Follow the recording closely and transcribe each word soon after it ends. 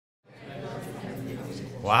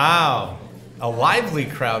Wow, a lively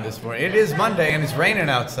crowd this morning. It is Monday and it's raining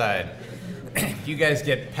outside. You guys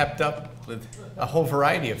get pepped up with a whole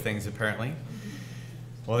variety of things apparently.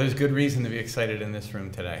 Well, there's good reason to be excited in this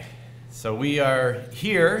room today. So we are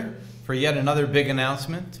here for yet another big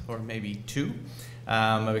announcement, or maybe two,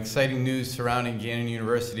 of exciting news surrounding Gannon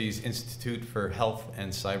University's Institute for Health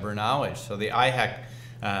and Cyber Knowledge, so the IHAC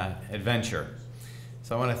adventure.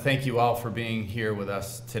 So I want to thank you all for being here with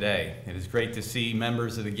us today. It is great to see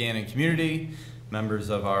members of the Gannon community, members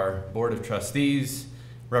of our Board of Trustees,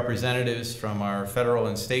 representatives from our federal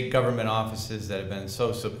and state government offices that have been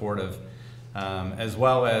so supportive, as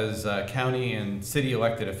well as county and city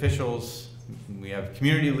elected officials. We have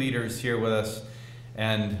community leaders here with us,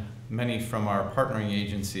 and many from our partnering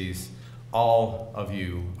agencies. All of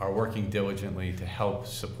you are working diligently to help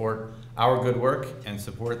support our good work and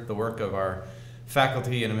support the work of our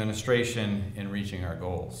faculty and administration in reaching our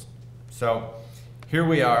goals. So here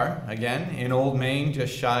we are again in Old Main,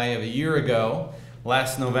 just shy of a year ago.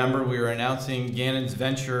 Last November we were announcing Gannon's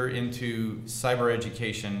venture into cyber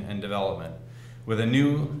education and development with a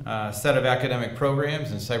new set of academic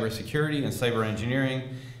programs in cybersecurity and cyber engineering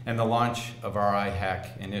and the launch of our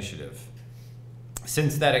IHAC initiative.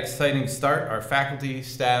 Since that exciting start, our faculty,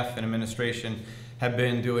 staff, and administration have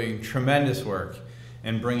been doing tremendous work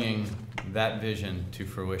in bringing that vision to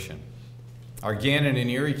fruition. Our Gannon and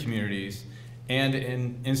Erie communities and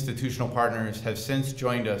institutional partners have since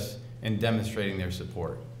joined us in demonstrating their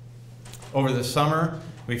support. Over the summer,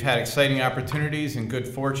 we've had exciting opportunities and good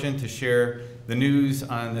fortune to share the news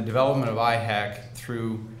on the development of IHAC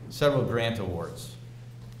through several grant awards.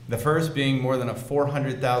 The first being more than a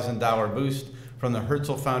 $400,000 boost from the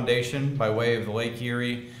Herzl Foundation by way of the Lake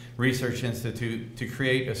Erie Research Institute to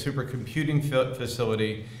create a supercomputing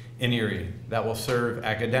facility in Erie that will serve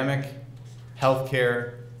academic,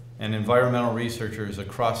 healthcare, and environmental researchers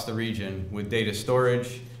across the region with data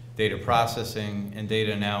storage, data processing, and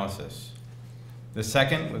data analysis. The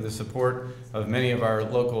second, with the support of many of our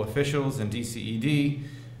local officials and DCED,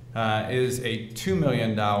 is a $2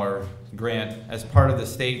 million grant as part of the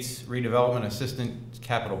state's Redevelopment Assistance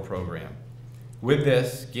Capital Program. With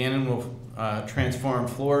this, Gannon will transform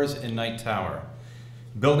floors in Knight Tower,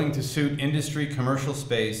 building to suit industry commercial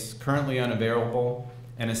space currently unavailable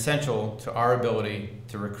and essential to our ability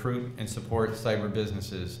to recruit and support cyber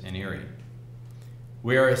businesses in Erie.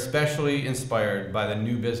 We are especially inspired by the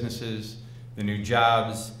new businesses, the new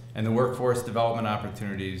jobs, and the workforce development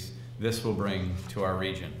opportunities this will bring to our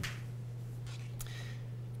region.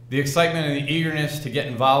 The excitement and the eagerness to get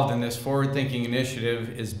involved in this forward-thinking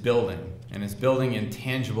initiative is building, and it's building in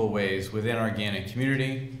tangible ways within our Gannon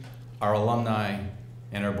community, our alumni,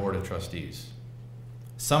 and our Board of Trustees,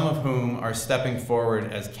 some of whom are stepping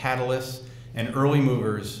forward as catalysts and early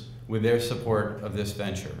movers with their support of this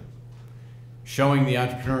venture, showing the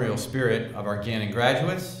entrepreneurial spirit of our Gannon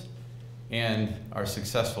graduates and our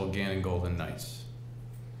successful Gannon Golden Knights.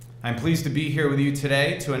 I'm pleased to be here with you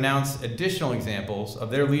today to announce additional examples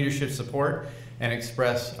of their leadership support and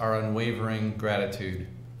express our unwavering gratitude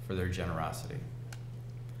for their generosity.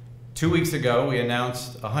 2 weeks ago, we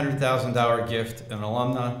announced a $100,000 gift to an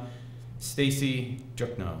alumna, Stacy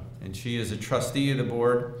Jukno, and she is a trustee of the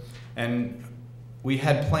board, and we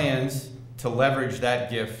had plans to leverage that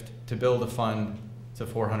gift to build a fund to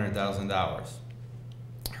 $400,000.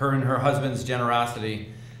 Her and her husband's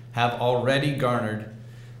generosity have already garnered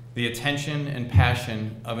the attention and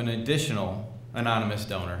passion of an additional anonymous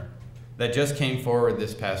donor that just came forward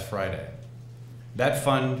this past Friday. That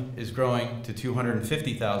fund is growing to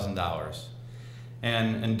 $250,000,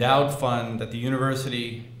 an endowed fund that the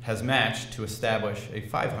university has matched to establish a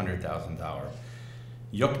 $500,000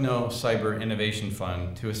 Jukno Cyber Innovation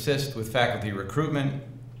Fund to assist with faculty recruitment,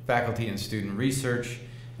 faculty and student research,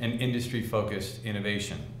 and industry-focused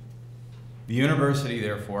innovation. The university,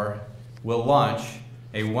 therefore, will launch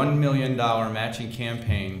a $1 million matching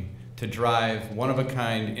campaign to drive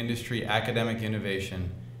one-of-a-kind industry academic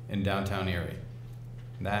innovation in downtown Erie.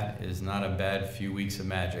 That is not a bad few weeks of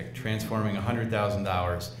magic, transforming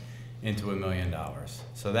 $100,000 into $1 million.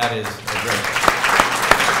 So that is a great.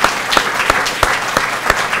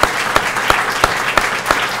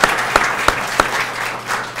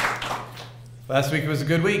 Last week was a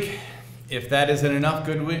good week. If that isn't enough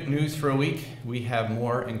good news for a week, we have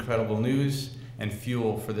more incredible news and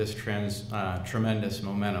fuel for this tremendous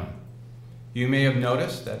momentum. You may have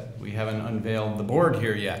noticed that we haven't unveiled the board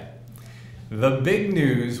here yet. The big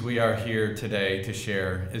news we are here today to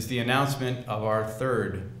share is the announcement of our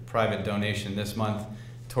third private donation this month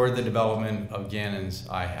toward the development of Gannon's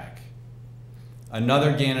IHAC.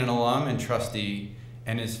 Another Gannon alum and trustee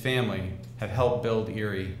and his family have helped build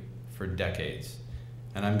Erie for decades.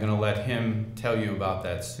 And I'm going to let him tell you about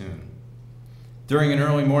that soon. During an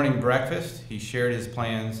early morning breakfast, he shared his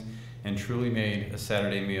plans and truly made a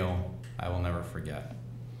Saturday meal I will never forget.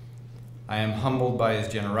 I am humbled by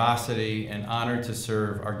his generosity and honored to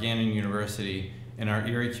serve our Gannon University and our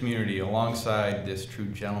Erie community alongside this true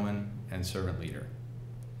gentleman and servant leader.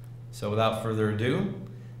 So without further ado,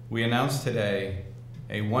 we announce today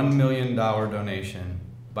a $1 million donation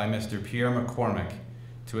by Mr. Pierre McCormick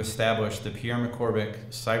to establish the Pierre McCormick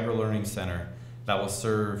Cyber Learning Center that will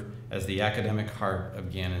serve as the academic heart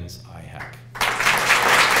of Gannon's IHAC.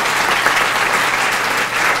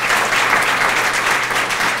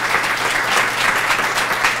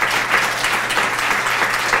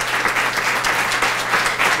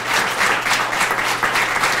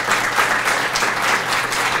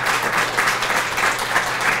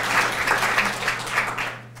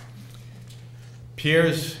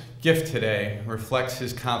 Pierre's gift today reflects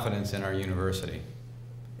his confidence in our university.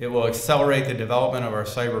 It will accelerate the development of our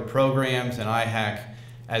cyber programs and IHAC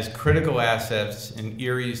as critical assets in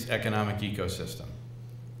Erie's economic ecosystem.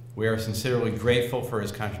 We are sincerely grateful for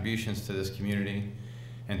his contributions to this community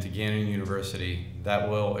and to Gannon University that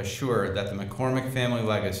will assure that the McCormick family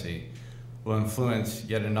legacy will influence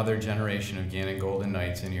yet another generation of Gannon Golden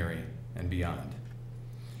Knights in Erie and beyond.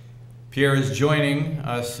 Pierre is joining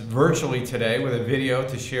us virtually today with a video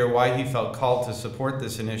to share why he felt called to support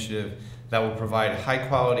this initiative that will provide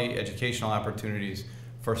high-quality educational opportunities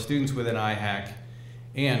for students within IHAC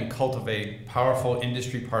and cultivate powerful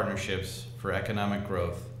industry partnerships for economic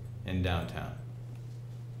growth in downtown.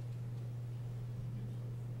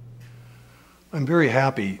 I'm very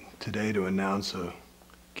happy today to announce a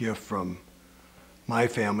gift from my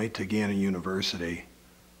family to Gannon University.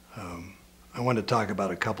 I want to talk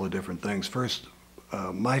about a couple of different things. First,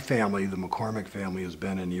 my family, the McCormick family, has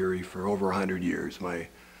been in Erie for over 100 years. My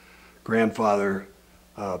grandfather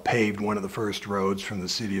paved one of the first roads from the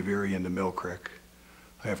city of Erie into Mill Creek.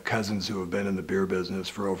 I have cousins who have been in the beer business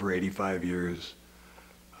for over 85 years.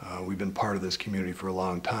 We've been part of this community for a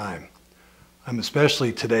long time. I'm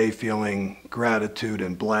especially today feeling gratitude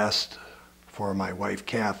and blessed for my wife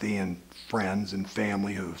Kathy and friends and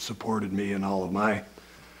family who have supported me in all of my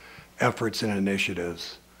efforts and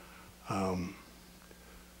initiatives.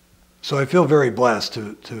 So I feel very blessed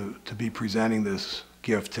to be presenting this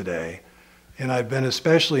gift today. And I've been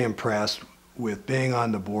especially impressed with being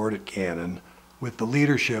on the board at Gannon with the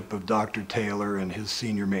leadership of Dr. Taylor and his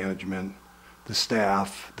senior management, the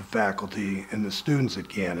staff, the faculty, and the students at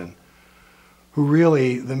Gannon, who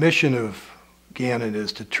really, the mission of Gannon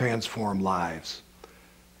is to transform lives.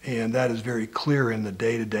 And that is very clear in the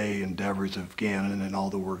day-to-day endeavors of Gannon and all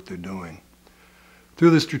the work they're doing. Through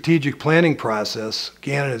the strategic planning process,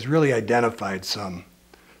 Gannon has really identified some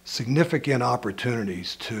significant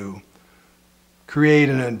opportunities to create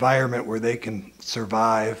an environment where they can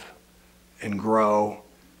survive and grow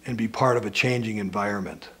and be part of a changing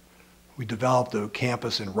environment. We developed a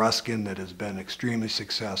campus in Ruskin that has been extremely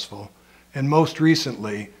successful. And most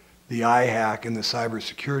recently, the IHAC and the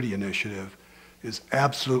Cybersecurity Initiative is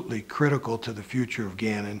absolutely critical to the future of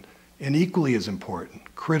Gannon, and equally as important,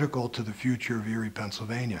 critical to the future of Erie,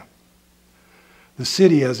 Pennsylvania. The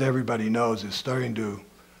city, as everybody knows, is starting to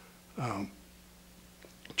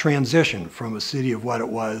transition from a city of what it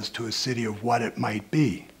was to a city of what it might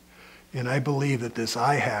be. And I believe that this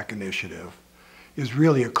IHAC initiative is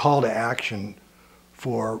really a call to action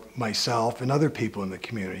for myself and other people in the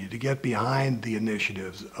community to get behind the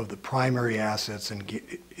initiatives of the primary assets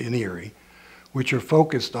in Erie, which are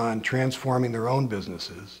focused on transforming their own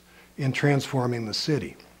businesses and transforming the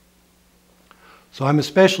city. So I'm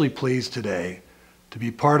especially pleased today to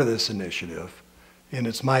be part of this initiative, and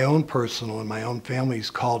it's my own personal and my own family's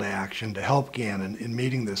call to action to help Gannon in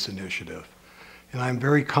meeting this initiative. And I'm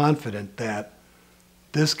very confident that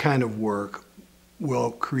this kind of work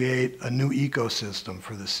will create a new ecosystem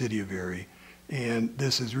for the city of Erie, and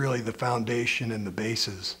this is really the foundation and the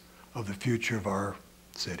basis of the future of our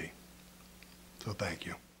city. So thank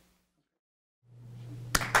you.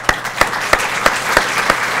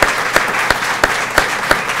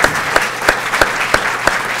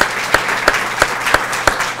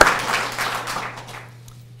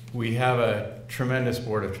 We have a tremendous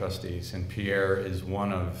board of trustees, and Pierre is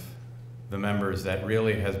one of the members that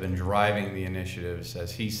really has been driving the initiatives.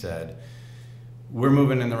 As he said, we're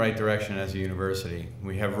moving in the right direction as a university.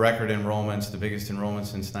 We have record enrollments, the biggest enrollment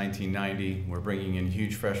since 1990. We're bringing in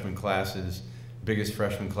huge freshman classes, biggest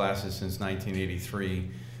freshman classes since 1983.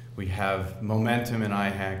 We have momentum in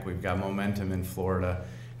IHAC, we've got momentum in Florida,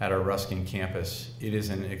 at our Ruskin campus. It is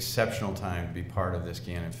an exceptional time to be part of this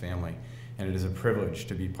Gannon family, and it is a privilege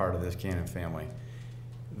to be part of this Gannon family.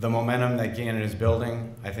 The momentum that Gannon is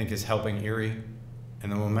building, I think, is helping Erie,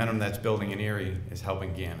 and the momentum that's building in Erie is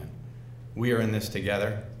helping Gannon. We are in this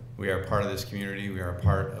together. We are part of this community. We are a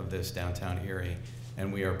part of this downtown Erie,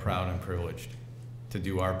 and we are proud and privileged to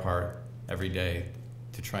do our part every day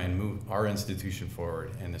to try and move our institution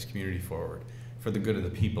forward and this community forward for the good of the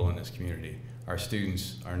people in this community, our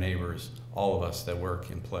students, our neighbors, all of us that work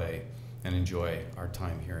and play and enjoy our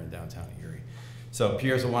time here in downtown Erie. So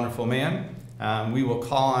Pierre's a wonderful man. We will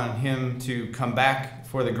call on him to come back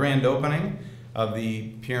for the grand opening of the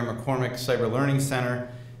Pierre McCormick Cyber Learning Center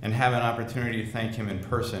and have an opportunity to thank him in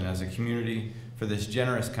person as a community for this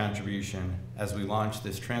generous contribution as we launch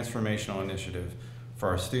this transformational initiative for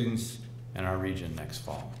our students and our region next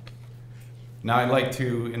fall. Now I'd like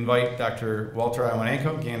to invite Dr. Walter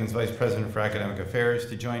Iwanenko, Gannon's Vice President for Academic Affairs,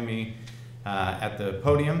 to join me at the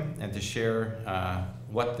podium and to share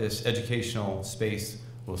what this educational space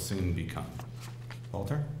will soon become.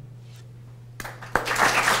 Walter?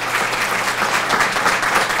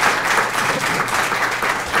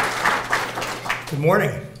 Good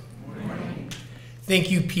morning. Good morning.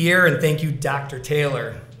 Thank you, Pierre, and thank you, Dr.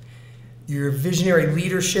 Taylor. Your visionary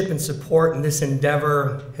leadership and support in this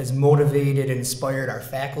endeavor has motivated and inspired our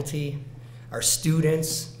faculty, our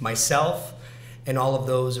students, myself, and all of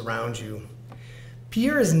those around you.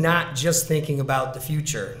 Pierre is not just thinking about the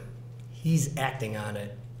future, he's acting on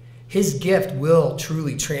it. His gift will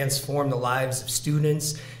truly transform the lives of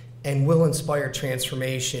students and will inspire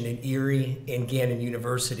transformation in Erie and Gannon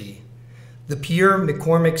University. The Pierre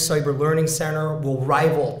McCormick Cyber Learning Center will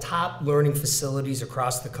rival top learning facilities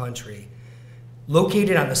across the country.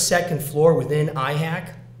 Located on the second floor within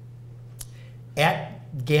IHAC,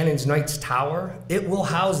 at Gannon's Knights Tower, it will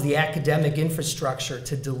house the academic infrastructure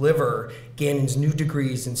to deliver Gannon's new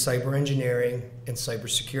degrees in cyber engineering and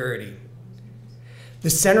cybersecurity. The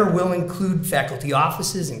center will include faculty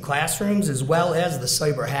offices and classrooms, as well as the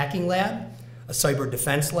cyber hacking lab, a cyber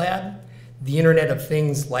defense lab, the Internet of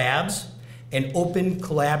Things labs, and open,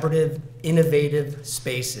 collaborative, innovative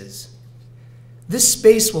spaces. This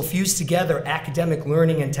space will fuse together academic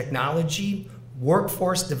learning and technology,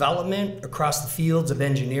 workforce development across the fields of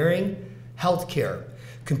engineering, healthcare,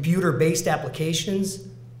 computer-based applications,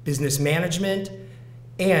 business management,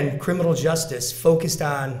 and criminal justice focused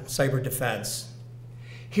on cyber defense.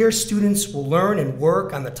 Here, students will learn and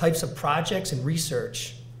work on the types of projects and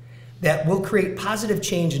research that will create positive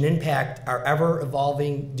change and impact our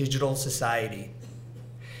ever-evolving digital society.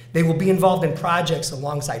 They will be involved in projects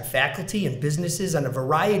alongside faculty and businesses on a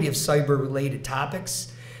variety of cyber-related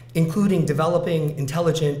topics, including developing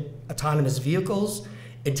intelligent autonomous vehicles,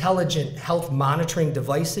 intelligent health monitoring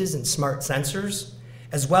devices and smart sensors,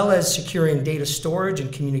 as well as securing data storage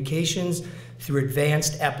and communications through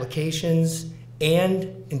advanced applications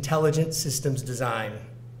and intelligent systems design.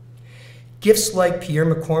 Gifts like Pierre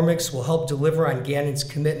McCormick's will help deliver on Gannon's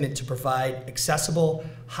commitment to provide accessible,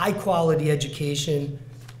 high-quality education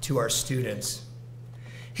to our students.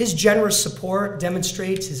 His generous support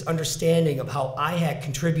demonstrates his understanding of how IHAC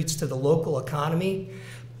contributes to the local economy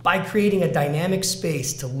by creating a dynamic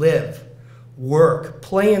space to live, work,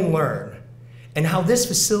 play, and learn, and how this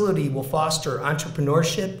facility will foster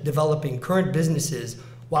entrepreneurship, developing current businesses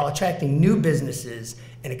while attracting new businesses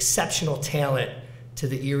and exceptional talent to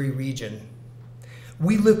the Erie region.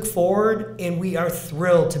 We look forward and we are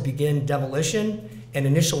thrilled to begin demolition and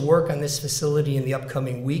initial work on this facility in the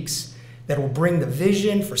upcoming weeks that will bring the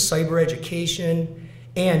vision for cyber education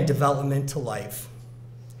and development to life.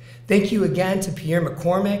 Thank you again to Pierre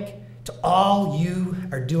McCormick, to all you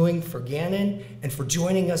are doing for Gannon, and for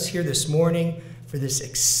joining us here this morning for this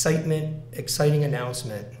exciting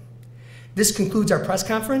announcement. This concludes our press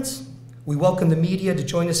conference. We welcome the media to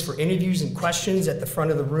join us for interviews and questions at the front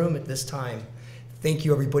of the room at this time. Thank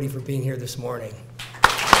you, everybody, for being here this morning.